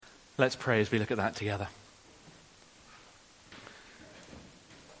Let's pray as we look at that together.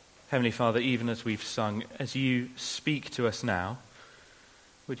 Heavenly Father, even as we've sung, as you speak to us now,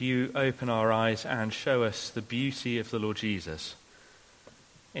 would you open our eyes and show us the beauty of the Lord Jesus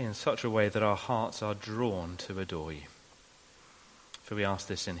in such a way that our hearts are drawn to adore you. For we ask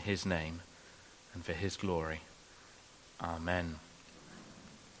this in his name and for his glory. Amen.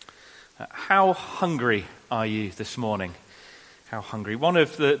 How hungry are you this morning? How hungry. One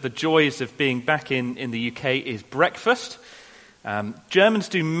of the joys of being back in the UK is breakfast. Germans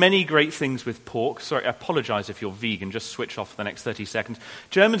do many great things with pork. Sorry, I apologize if you're vegan. Just switch off for the next 30 seconds.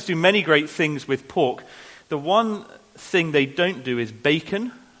 Germans do many great things with pork. The one thing they don't do is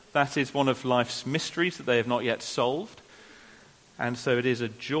bacon. That is one of life's mysteries that they have not yet solved. And so it is a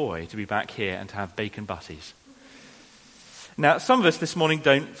joy to be back here and to have bacon butties. Now, some of us this morning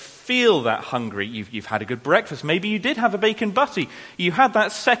don't feel that hungry. You've had a good breakfast. Maybe you did have a bacon butty. You had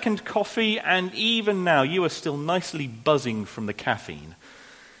that second coffee, and even now you are still nicely buzzing from the caffeine.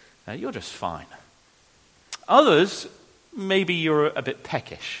 You're just fine. Others, maybe you're a bit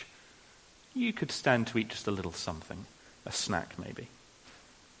peckish. You could stand to eat just a little something, a snack maybe.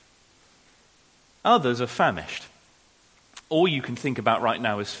 Others are famished. All you can think about right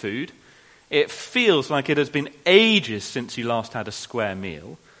now is food. It feels like it has been ages since you last had a square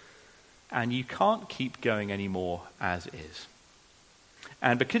meal, and you can't keep going anymore as is.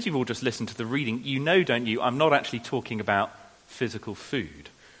 And because you've all just listened to the reading, you know, don't you, I'm not actually talking about physical food.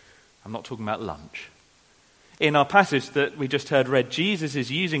 I'm not talking about lunch. In our passage that we just heard read, Jesus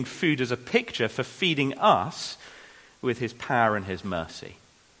is using food as a picture for feeding us with his power and his mercy.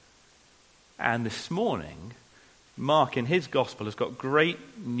 And this morning, Mark in his gospel has got great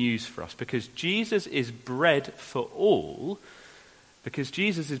news for us, because Jesus is bread for all, because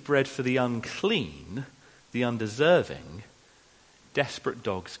Jesus is bread for the unclean, the undeserving. Desperate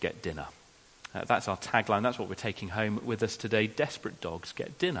dogs get dinner. That's our tagline. That's what we're taking home with us today. Desperate dogs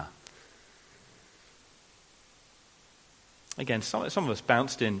get dinner. Again, some of us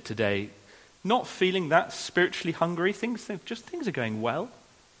bounced in today not feeling that spiritually hungry. Things are going well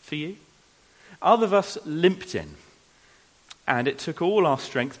for you. Other of us limped in, and it took all our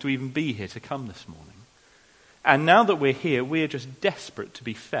strength to even be here to come this morning. And now that we're here, we're just desperate to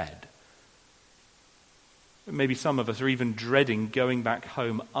be fed. Maybe some of us are even dreading going back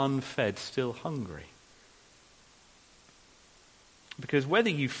home unfed, still hungry. Because whether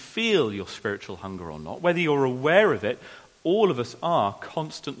you feel your spiritual hunger or not, whether you're aware of it, all of us are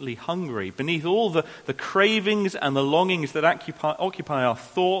constantly hungry. Beneath all the cravings and the longings that occupy our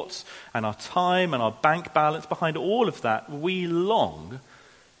thoughts and our time and our bank balance, behind all of that, we long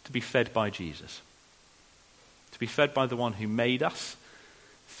to be fed by Jesus. To be fed by the one who made us,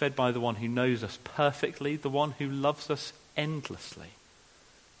 fed by the one who knows us perfectly, the one who loves us endlessly.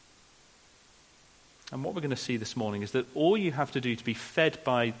 And what we're going to see this morning is that all you have to do to be fed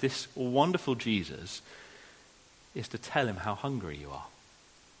by this wonderful Jesus is to tell him how hungry you are.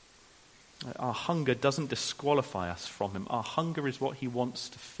 Our hunger doesn't disqualify us from him. Our hunger is what he wants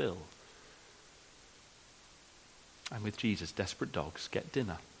to fill. And with Jesus, desperate dogs get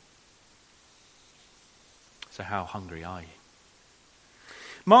dinner. So how hungry are you?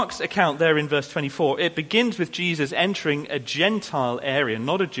 Mark's account there in verse 24, it begins with Jesus entering a Gentile area,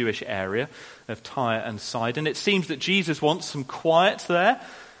 not a Jewish area, of Tyre and Sidon. It seems that Jesus wants some quiet there.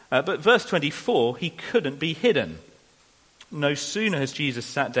 But verse 24, he couldn't be hidden. No sooner has Jesus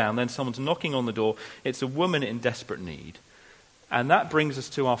sat down than someone's knocking on the door. It's a woman in desperate need. And that brings us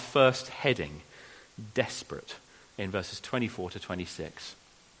to our first heading, desperate, in verses 24 to 26.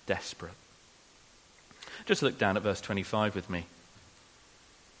 Desperate. Just look down at verse 25 with me.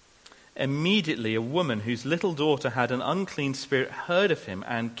 Immediately a woman whose little daughter had an unclean spirit heard of him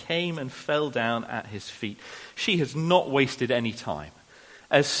and came and fell down at his feet. She has not wasted any time.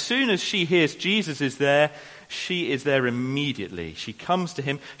 As soon as she hears Jesus is there, she is there immediately. She comes to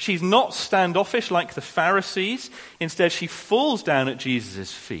him. She's not standoffish like the Pharisees. Instead, she falls down at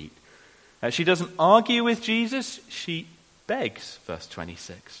Jesus' feet. She doesn't argue with Jesus. She begs, verse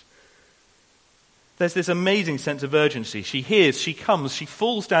 26. There's this amazing sense of urgency. She hears, she comes, she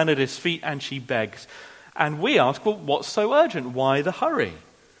falls down at his feet, and she begs. And we ask, well, what's so urgent? Why the hurry?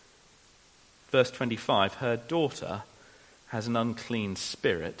 Verse 25, her daughter has an unclean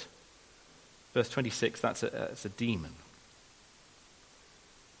spirit. Verse 26, that's a demon.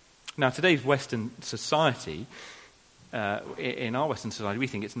 Now, today's Western society, in our Western society, we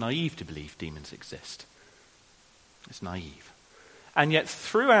think it's naive to believe demons exist. It's naive. And yet,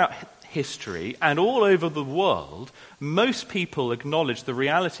 throughout history and all over the world, most people acknowledge the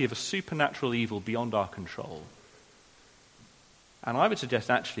reality of a supernatural evil beyond our control. And I would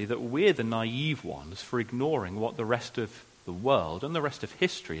suggest actually that we're the naive ones for ignoring what the rest of the world and the rest of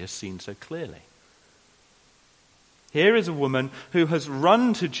history has seen so clearly. Here is a woman who has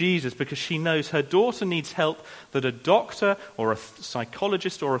run to Jesus because she knows her daughter needs help that a doctor or a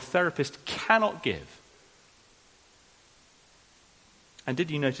psychologist or a therapist cannot give. And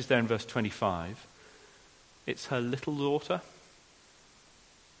did you notice there in verse 25? It's her little daughter.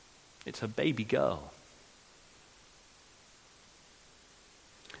 It's her baby girl.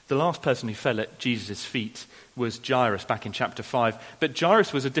 The last person who fell at Jesus' feet was Jairus back in chapter 5. But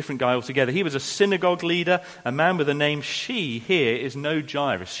Jairus was a different guy altogether. He was a synagogue leader, a man with a name. She here is no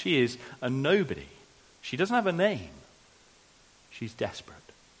Jairus. She is a nobody. She doesn't have a name. She's desperate.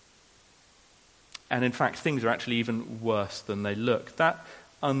 And in fact, things are actually even worse than they look. That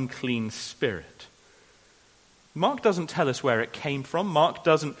unclean spirit. Mark doesn't tell us where it came from. Mark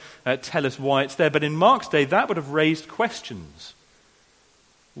doesn't tell us why it's there. But in Mark's day, that would have raised questions.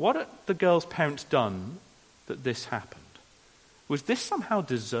 What had the girl's parents done that this happened? Was this somehow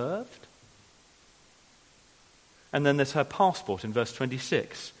deserved? And then there's her passport in verse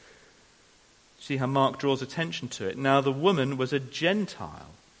 26. See how Mark draws attention to it. Now the woman was a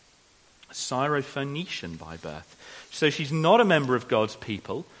Gentile, a Syrophoenician by birth. So she's not a member of God's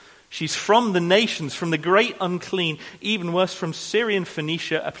people. She's from the nations, from the great unclean, even worse, from Syrian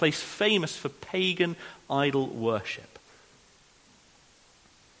Phoenicia, a place famous for pagan idol worship.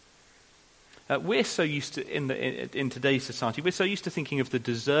 We're so used to, in today's society, we're so used to thinking of the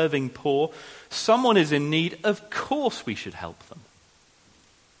deserving poor. Someone is in need, of course we should help them.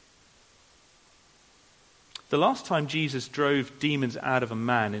 The last time Jesus drove demons out of a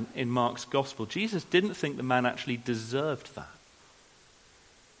man in Mark's gospel, Jesus didn't think the man actually deserved that.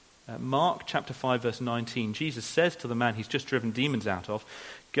 Mark chapter 5 verse 19, Jesus says to the man he's just driven demons out of,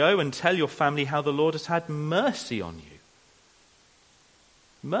 "Go and tell your family how the Lord has had mercy on you."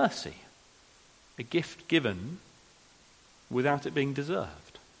 Mercy. A gift given without it being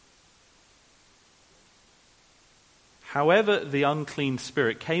deserved. However the unclean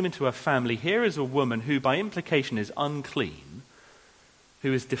spirit came into her family, here is a woman who by implication is unclean,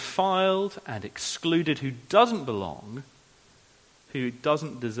 who is defiled and excluded, who doesn't belong, who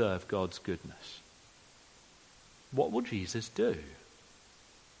doesn't deserve God's goodness. What will Jesus do?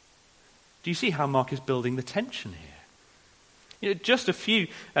 Do you see how Mark is building the tension here? Just a few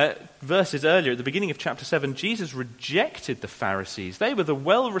verses earlier, at the beginning of chapter 7, Jesus rejected the Pharisees. They were the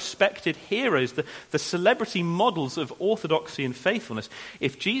well-respected heroes, the celebrity models of orthodoxy and faithfulness.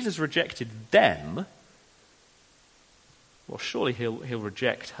 If Jesus rejected them, well, surely he'll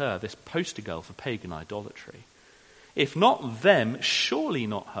reject her, this poster girl for pagan idolatry. If not them, surely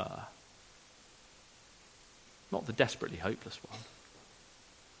not her. Not the desperately hopeless one.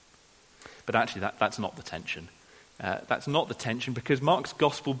 But actually, that's not the tension. That's not the tension, because Mark's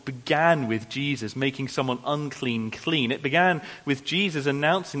gospel began with Jesus making someone unclean clean. It began with Jesus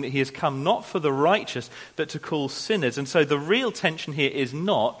announcing that he has come not for the righteous, but to call sinners. And so the real tension here is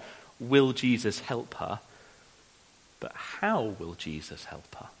not, will Jesus help her? But how will Jesus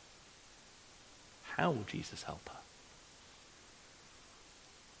help her? How will Jesus help her?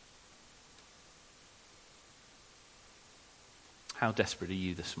 How desperate are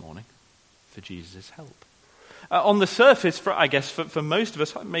you this morning for Jesus' help? On the surface, for most of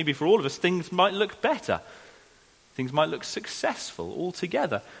us, maybe for all of us, things might look better. Things might look successful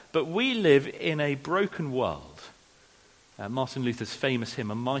altogether. But we live in a broken world. Martin Luther's famous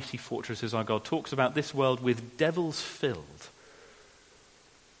hymn, "A Mighty Fortress is Our God," talks about this world with devils filled.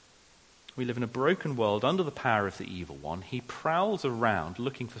 We live in a broken world under the power of the evil one. He prowls around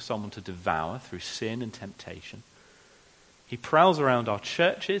looking for someone to devour through sin and temptation. He prowls around our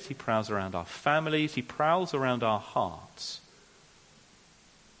churches, he prowls around our families, he prowls around our hearts.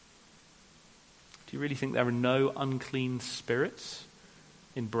 Do you really think there are no unclean spirits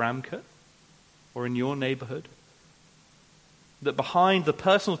in Bramcote or in your neighborhood? That behind the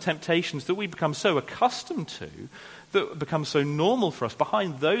personal temptations that we become so accustomed to, that become so normal for us,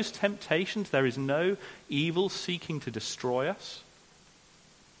 behind those temptations there is no evil seeking to destroy us?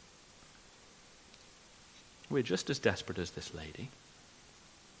 We're just as desperate as this lady.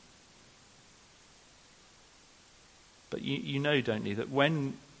 But you know, don't you, that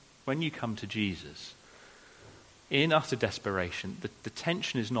when you come to Jesus, in utter desperation, the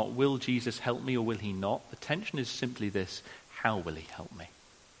tension is not, will Jesus help me or will he not? The tension is simply this, how will he help me?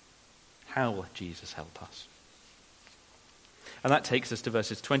 How will Jesus help us? And that takes us to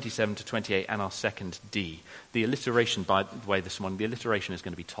verses 27 to 28 and our second D. The alliteration, by the way, this morning, the alliteration is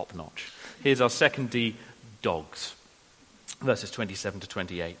going to be top notch. Here's our second D, dogs. Verses 27 to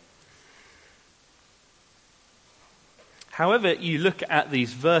 28. However you look at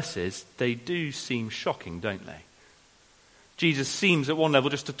these verses, they do seem shocking, don't they? Jesus seems at one level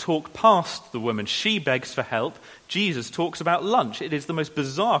just to talk past the woman. She begs for help. Jesus talks about lunch. It is the most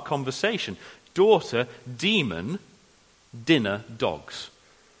bizarre conversation. Daughter, demon, dinner, dogs.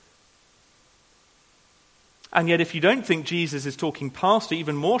 And yet if you don't think Jesus is talking past her,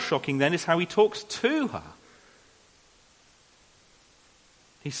 even more shocking then is how he talks to her.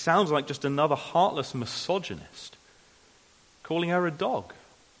 He sounds like just another heartless misogynist, calling her a dog.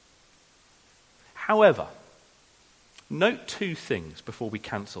 However, note two things before we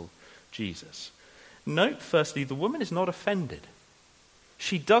cancel Jesus. Note, firstly, the woman is not offended.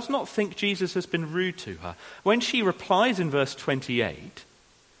 She does not think Jesus has been rude to her. When she replies in verse 28,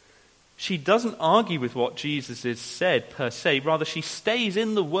 she doesn't argue with what Jesus has said per se. Rather, she stays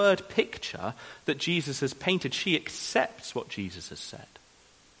in the word picture that Jesus has painted. She accepts what Jesus has said.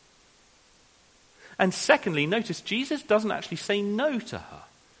 And secondly, notice Jesus doesn't actually say no to her.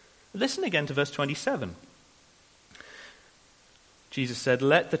 Listen again to verse 27. Jesus said,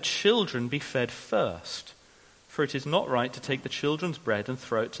 "Let the children be fed first, for it is not right to take the children's bread and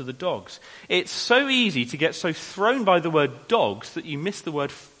throw it to the dogs." It's so easy to get so thrown by the word dogs that you miss the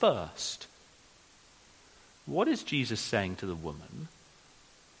word first. What is Jesus saying to the woman?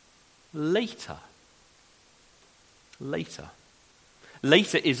 Later. Later.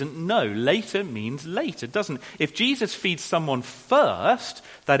 Later isn't no. Later means later, doesn't it? If Jesus feeds someone first,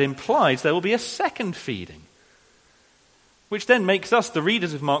 that implies there will be a second feeding. Which then makes us, the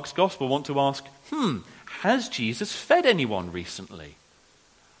readers of Mark's Gospel, want to ask, has Jesus fed anyone recently?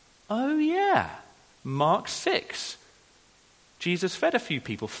 Oh yeah, Mark 6. Jesus fed a few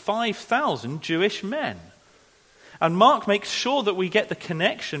people, 5,000 Jewish men. And Mark makes sure that we get the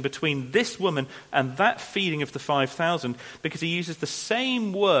connection between this woman and that feeding of the 5,000 because he uses the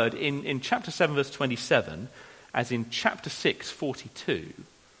same word in chapter 7, verse 27 as in chapter 6, 42.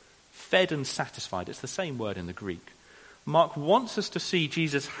 Fed and satisfied. It's the same word in the Greek. Mark wants us to see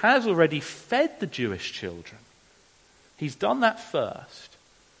Jesus has already fed the Jewish children. He's done that first.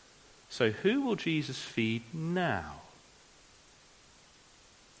 So who will Jesus feed now?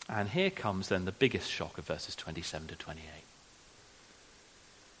 And here comes then the biggest shock of verses 27 to 28.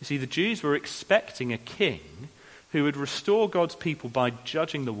 You see, the Jews were expecting a king who would restore God's people by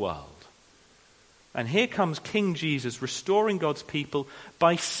judging the world. And here comes King Jesus restoring God's people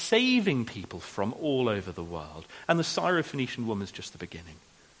by saving people from all over the world. And the Syrophoenician woman's just the beginning.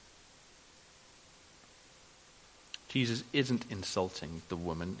 Jesus isn't insulting the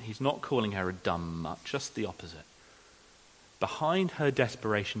woman. He's not calling her a dumb mutt, just the opposite. Behind her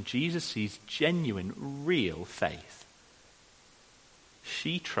desperation, Jesus sees genuine, real faith.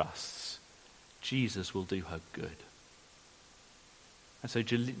 She trusts Jesus will do her good. And so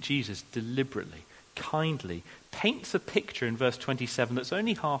Jesus deliberately, kindly paints a picture in verse 27 that's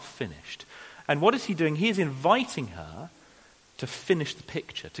only half finished. And what is he doing? He is inviting her to finish the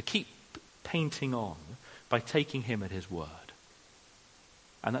picture, to keep painting on by taking him at his word.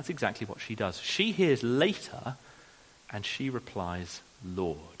 And that's exactly what she does. She hears later and she replies,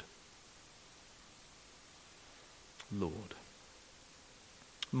 Lord. Lord.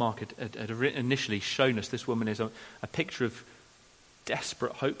 Mark had initially shown us this woman is a picture of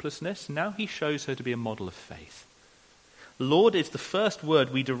desperate hopelessness. Now he shows her to be a model of faith. Lord is the first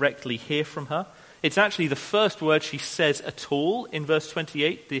word we directly hear from her. It's actually the first word she says at all in verse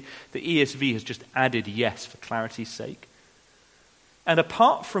 28. The ESV has just added yes for clarity's sake. And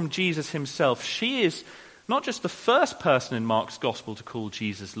apart from Jesus himself, she is not just the first person in Mark's Gospel to call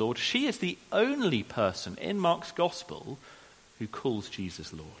Jesus Lord, she is the only person in Mark's Gospel who calls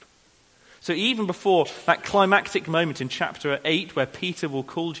Jesus Lord. So even before that climactic moment in chapter 8 where Peter will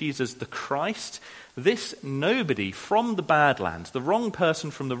call Jesus the Christ, this nobody from the Badlands, the wrong person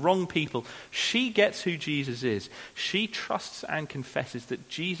from the wrong people, she gets who Jesus is. She trusts and confesses that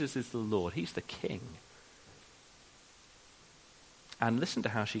Jesus is the Lord. He's the King. And listen to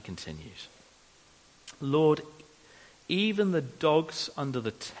how she continues. Lord, even the dogs under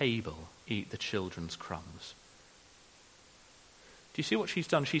the table eat the children's crumbs. Do you see what she's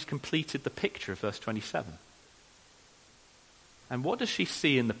done? She's completed the picture of verse 27. And what does she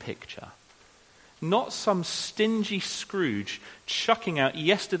see in the picture? Not some stingy Scrooge chucking out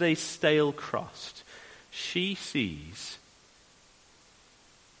yesterday's stale crust. She sees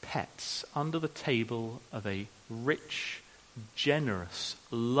pets under the table of a rich, generous,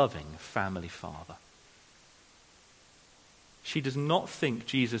 loving family father. She does not think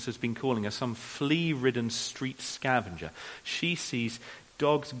Jesus has been calling her some flea-ridden street scavenger. She sees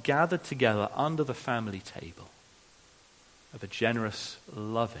dogs gathered together under the family table of a generous,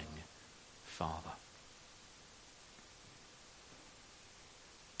 loving father.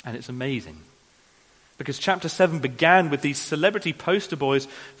 And it's amazing. Because chapter 7 began with these celebrity poster boys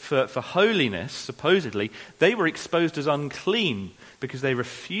for holiness, supposedly. They were exposed as unclean because they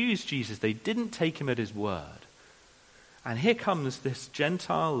refused Jesus. They didn't take him at his word. And here comes this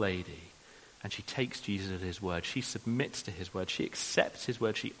Gentile lady, and she takes Jesus at his word. She submits to his word. She accepts his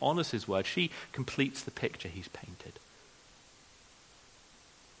word. She honors his word. She completes the picture he's painted.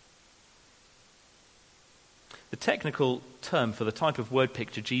 The technical term for the type of word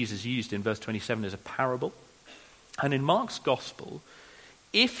picture Jesus used in verse 27 is a parable. And in Mark's gospel,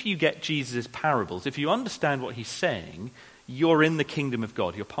 if you get Jesus' parables, if you understand what he's saying, you're in the kingdom of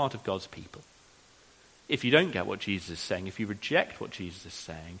God. You're part of God's people. If you don't get what Jesus is saying, if you reject what Jesus is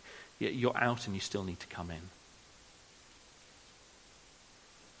saying, you're out and you still need to come in.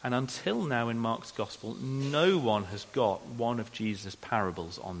 And until now in Mark's gospel, no one has got one of Jesus'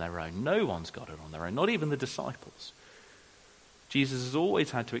 parables on their own. No one's got it on their own, not even the disciples. Jesus has always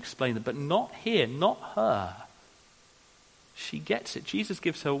had to explain it, but not here, not her. She gets it. Jesus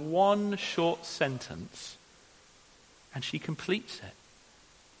gives her one short sentence, and she completes it.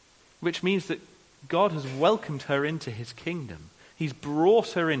 Which means that God has welcomed her into his kingdom. He's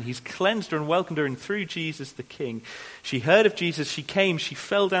brought her in. He's cleansed her and welcomed her in through Jesus the King. She heard of Jesus. She came. She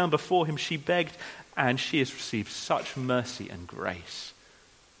fell down before him. She begged. And she has received such mercy and grace.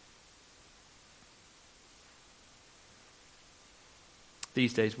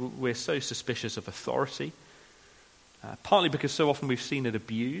 These days, we're so suspicious of authority. Partly because so often we've seen it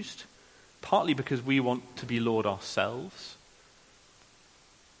abused. Partly because we want to be Lord ourselves.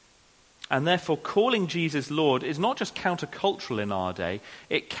 And therefore, calling Jesus Lord is not just countercultural in our day.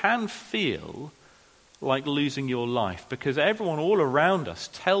 It can feel like losing your life because everyone all around us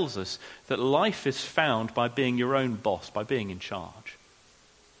tells us that life is found by being your own boss, by being in charge.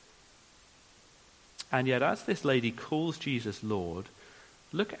 And yet, as this lady calls Jesus Lord,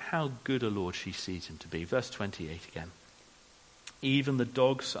 look at how good a Lord she sees him to be. Verse 28 again. Even the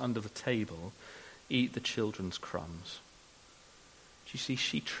dogs under the table eat the children's crumbs. You see,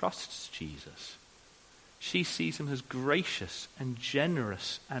 she trusts Jesus. She sees him as gracious and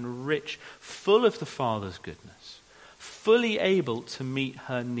generous and rich, full of the Father's goodness, fully able to meet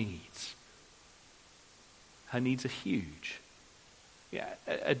her needs. Her needs are huge. Yeah,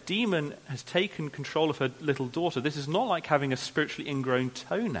 a demon has taken control of her little daughter. This is not like having a spiritually ingrown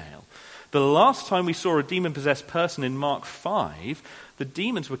toenail. The last time we saw a demon-possessed person in Mark 5, the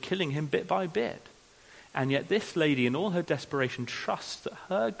demons were killing him bit by bit. And yet this lady, in all her desperation, trusts that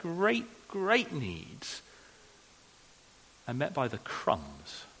her great, great needs are met by the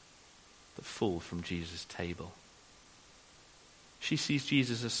crumbs that fall from Jesus' table. She sees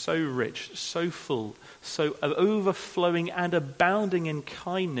Jesus as so rich, so full, so overflowing and abounding in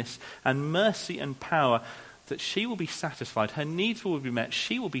kindness and mercy and power that she will be satisfied. Her needs will be met.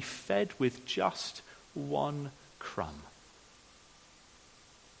 She will be fed with just one crumb.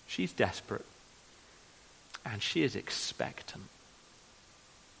 She's desperate. And she is expectant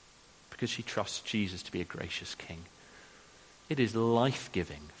because she trusts Jesus to be a gracious king. It is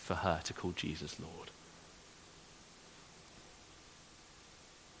life-giving for her to call Jesus Lord.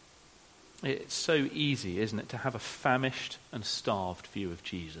 It's so easy, isn't it, to have a famished and starved view of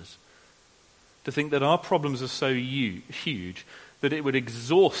Jesus. To think that our problems are so huge that it would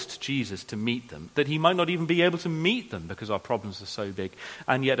exhaust Jesus to meet them, that he might not even be able to meet them because our problems are so big.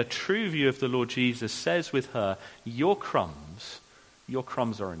 And yet a true view of the Lord Jesus says with her, your crumbs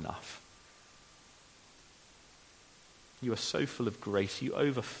are enough. You are so full of grace, you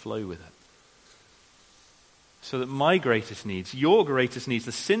overflow with it. So that my greatest needs, your greatest needs,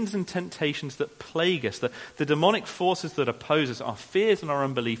 the sins and temptations that plague us, the demonic forces that oppose us, our fears and our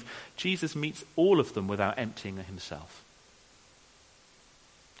unbelief, Jesus meets all of them without emptying himself.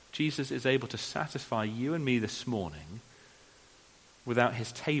 Jesus is able to satisfy you and me this morning without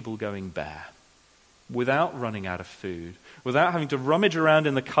his table going bare, without running out of food, without having to rummage around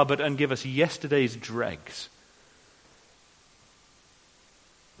in the cupboard and give us yesterday's dregs.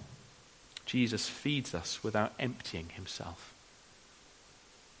 Jesus feeds us without emptying himself.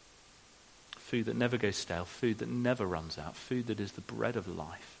 Food that never goes stale, food that never runs out, food that is the bread of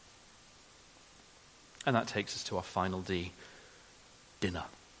life. And that takes us to our final D, dinner.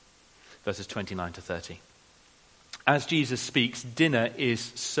 Verses 29 to 30. As Jesus speaks, dinner is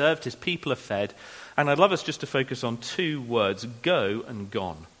served, his people are fed, and I'd love us just to focus on two words, go and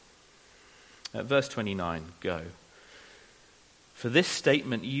gone. Verse 29, go. For this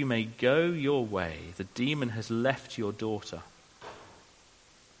statement, you may go your way. The demon has left your daughter.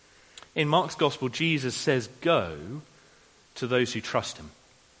 In Mark's gospel, Jesus says go to those who trust him.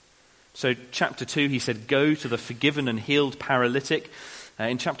 So chapter 2, he said go to the forgiven and healed paralytic.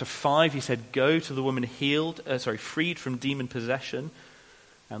 In chapter 5, he said, go to the woman freed from demon possession,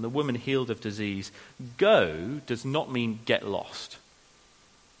 and the woman healed of disease. Go does not mean get lost.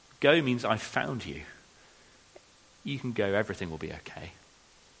 Go means I found you. You can go, everything will be okay.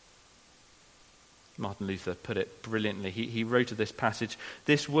 Martin Luther put it brilliantly. He wrote of this passage,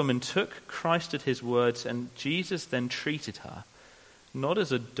 this woman took Christ at his words, and Jesus then treated her, not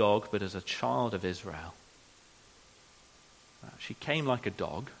as a dog, but as a child of Israel. She came like a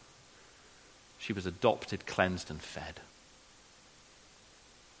dog. She was adopted, cleansed, and fed.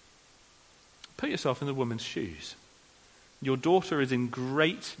 Put yourself in the woman's shoes. Your daughter is in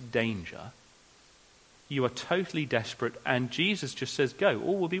great danger. You are totally desperate, and Jesus just says, go,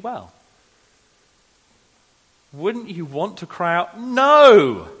 all will be well. Wouldn't you want to cry out,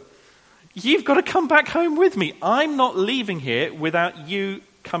 no! You've got to come back home with me. I'm not leaving here without you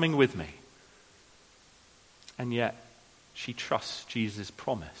coming with me. And yet, she trusts Jesus'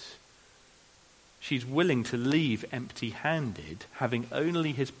 promise. She's willing to leave empty-handed, having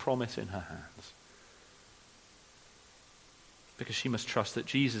only his promise in her hands. Because she must trust that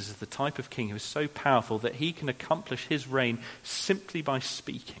Jesus is the type of king who is so powerful that he can accomplish his reign simply by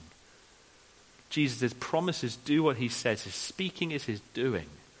speaking. Jesus' promises do what he says. His speaking is his doing.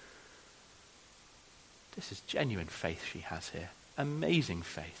 This is genuine faith she has here. Amazing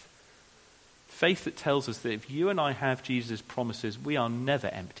faith. Faith that tells us that if you and I have Jesus' promises, we are never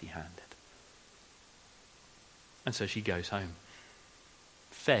empty-handed. And so she goes home,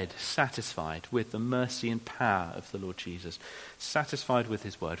 fed, satisfied with the mercy and power of the Lord Jesus, satisfied with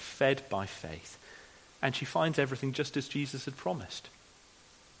his word, fed by faith. And she finds everything just as Jesus had promised.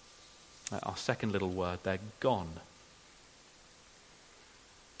 Our second little word, they're gone.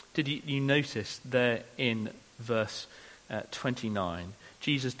 Did you notice there in verse 29,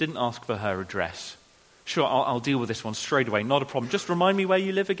 Jesus didn't ask for her address. Sure, I'll deal with this one straight away, not a problem. Just remind me where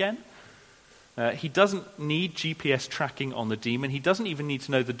you live again. He doesn't need GPS tracking on the demon. He doesn't even need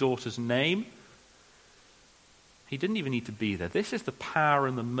to know the daughter's name. He didn't even need to be there. This is the power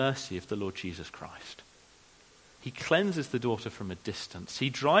and the mercy of the Lord Jesus Christ. He cleanses the daughter from a distance. He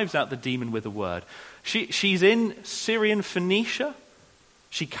drives out the demon with a word. She's in Syrian Phoenicia.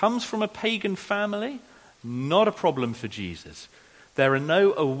 She comes from a pagan family. Not a problem for Jesus. There are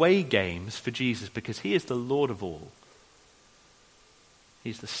no away games for Jesus because he is the Lord of all.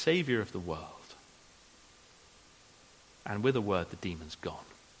 He's the Savior of the world. And with a word, the demon's gone.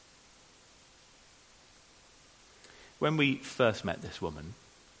 When we first met this woman,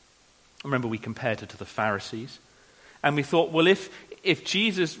 remember we compared her to the Pharisees. And we thought, well, if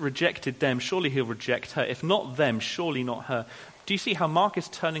Jesus rejected them, surely he'll reject her. If not them, surely not her. Do you see how Mark is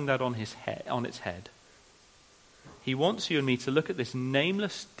turning that on its head? He wants you and me to look at this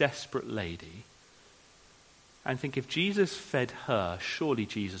nameless, desperate lady and think, if Jesus fed her, surely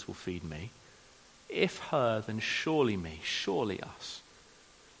Jesus will feed me. If her, then surely me, surely us.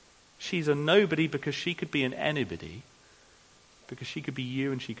 She's a nobody because she could be an anybody, because she could be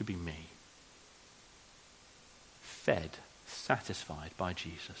you and she could be me. Fed, satisfied by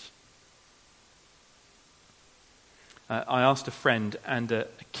Jesus. I asked a friend, and a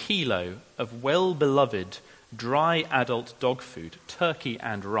kilo of well-beloved dry adult dog food, turkey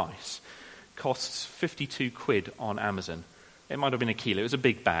and rice, costs 52 quid on Amazon. It might have been a kilo. It was a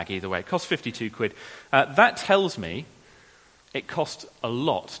big bag either way. It cost 52 quid. That tells me it costs a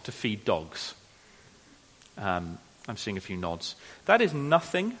lot to feed dogs. I'm seeing a few nods. That is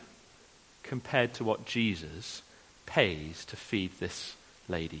nothing compared to what Jesus pays to feed this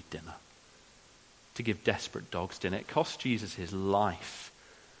lady dinner. To give desperate dogs dinner. It cost Jesus his life.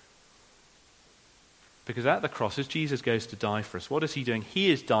 Because at the cross, as Jesus goes to die for us, what is he doing? He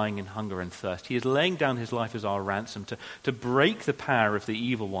is dying in hunger and thirst. He is laying down his life as our ransom to break the power of the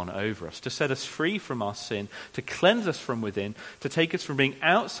evil one over us, to set us free from our sin, to cleanse us from within, to take us from being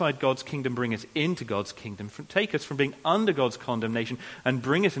outside God's kingdom, bring us into God's kingdom, take us from being under God's condemnation and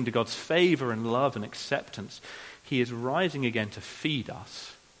bring us into God's favor and love and acceptance. He is rising again to feed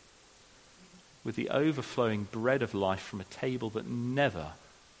us with the overflowing bread of life from a table that never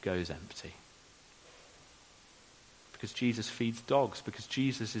goes empty. Because Jesus feeds dogs, because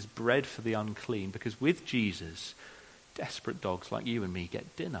Jesus is bread for the unclean, because with Jesus, desperate dogs like you and me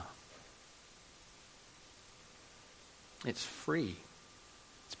get dinner. It's free.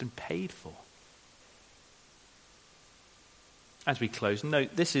 It's been paid for. As we close,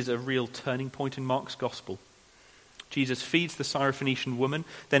 note this is a real turning point in Mark's gospel. Jesus feeds the Syrophoenician woman.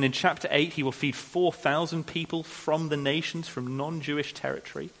 Then in chapter 8, he will feed 4,000 people from the nations, from non-Jewish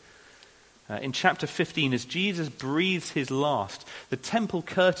territory. In chapter 15, as Jesus breathes his last, the temple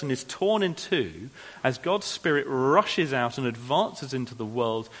curtain is torn in two as God's Spirit rushes out and advances into the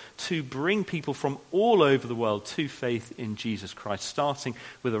world to bring people from all over the world to faith in Jesus Christ, starting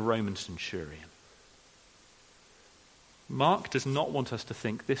with a Roman centurion. Mark does not want us to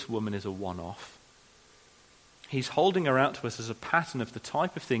think this woman is a one-off. He's holding her out to us as a pattern of the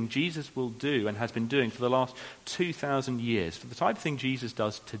type of thing Jesus will do and has been doing for the last 2,000 years, for the type of thing Jesus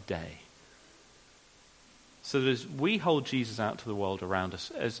does today. So that as we hold Jesus out to the world around us,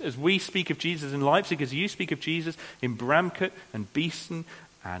 as we speak of Jesus in Leipzig, as you speak of Jesus in Bramcote and Beeston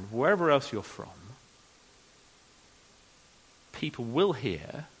and wherever else you're from, people will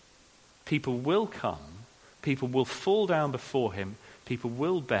hear, people will come, people will fall down before him, people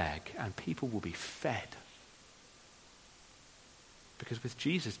will beg, and people will be fed. Because with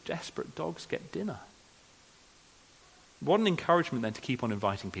Jesus, desperate dogs get dinner. What an encouragement then to keep on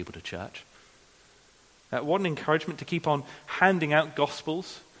inviting people to church. What an encouragement to keep on handing out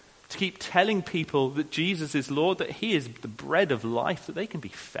gospels, to keep telling people that Jesus is Lord, that he is the bread of life, that they can be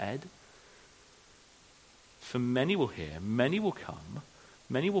fed. For many will hear, many will come,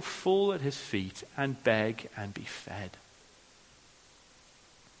 many will fall at his feet and beg and be fed.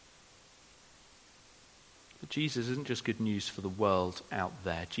 But Jesus isn't just good news for the world out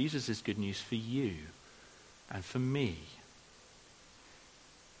there. Jesus is good news for you and for me.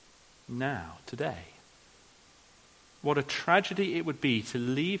 Now, today. What a tragedy it would be to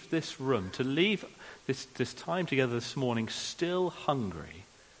leave this room, to leave this time together this morning still hungry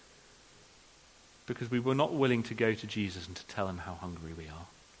because we were not willing to go to Jesus and to tell him how hungry we are.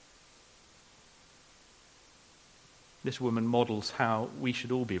 This woman models how we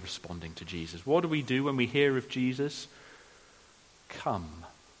should all be responding to Jesus. What do we do when we hear of Jesus? Come,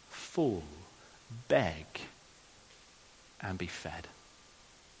 fall, beg, and be fed.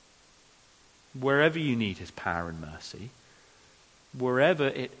 Wherever you need his power and mercy, wherever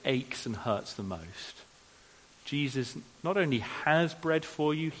it aches and hurts the most, Jesus not only has bread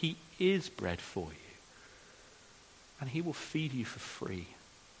for you, he is bread for you. And he will feed you for free.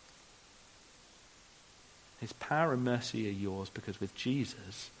 His power and mercy are yours because with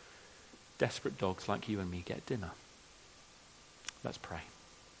Jesus, desperate dogs like you and me get dinner. Let's pray.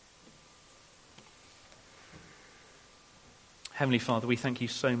 Heavenly Father, we thank you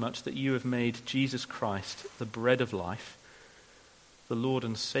so much that you have made Jesus Christ the bread of life, the Lord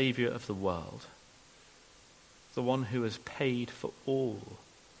and Saviour of the world, the one who has paid for all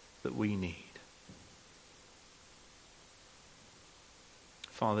that we need.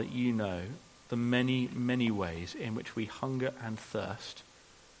 Father, you know the many, many ways in which we hunger and thirst,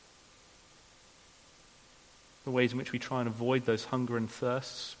 the ways in which we try and avoid those hunger and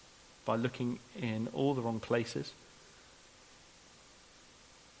thirsts by looking in all the wrong places,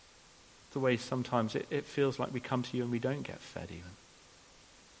 the ways sometimes it feels like we come to you and we don't get fed even.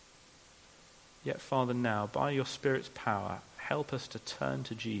 Yet, Father, now, by your Spirit's power, help us to turn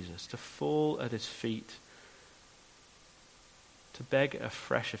to Jesus, to fall at his feet, to beg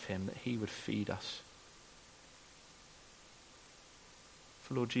afresh of him that he would feed us.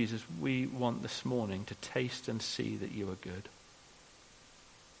 For Lord Jesus, we want this morning to taste and see that you are good.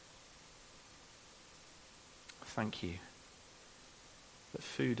 Thank you that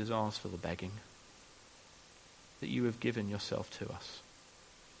food is ours for the begging, that you have given yourself to us,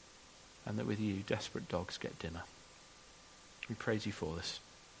 and that with you, desperate dogs get dinner. We praise you for this.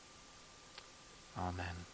 Amen.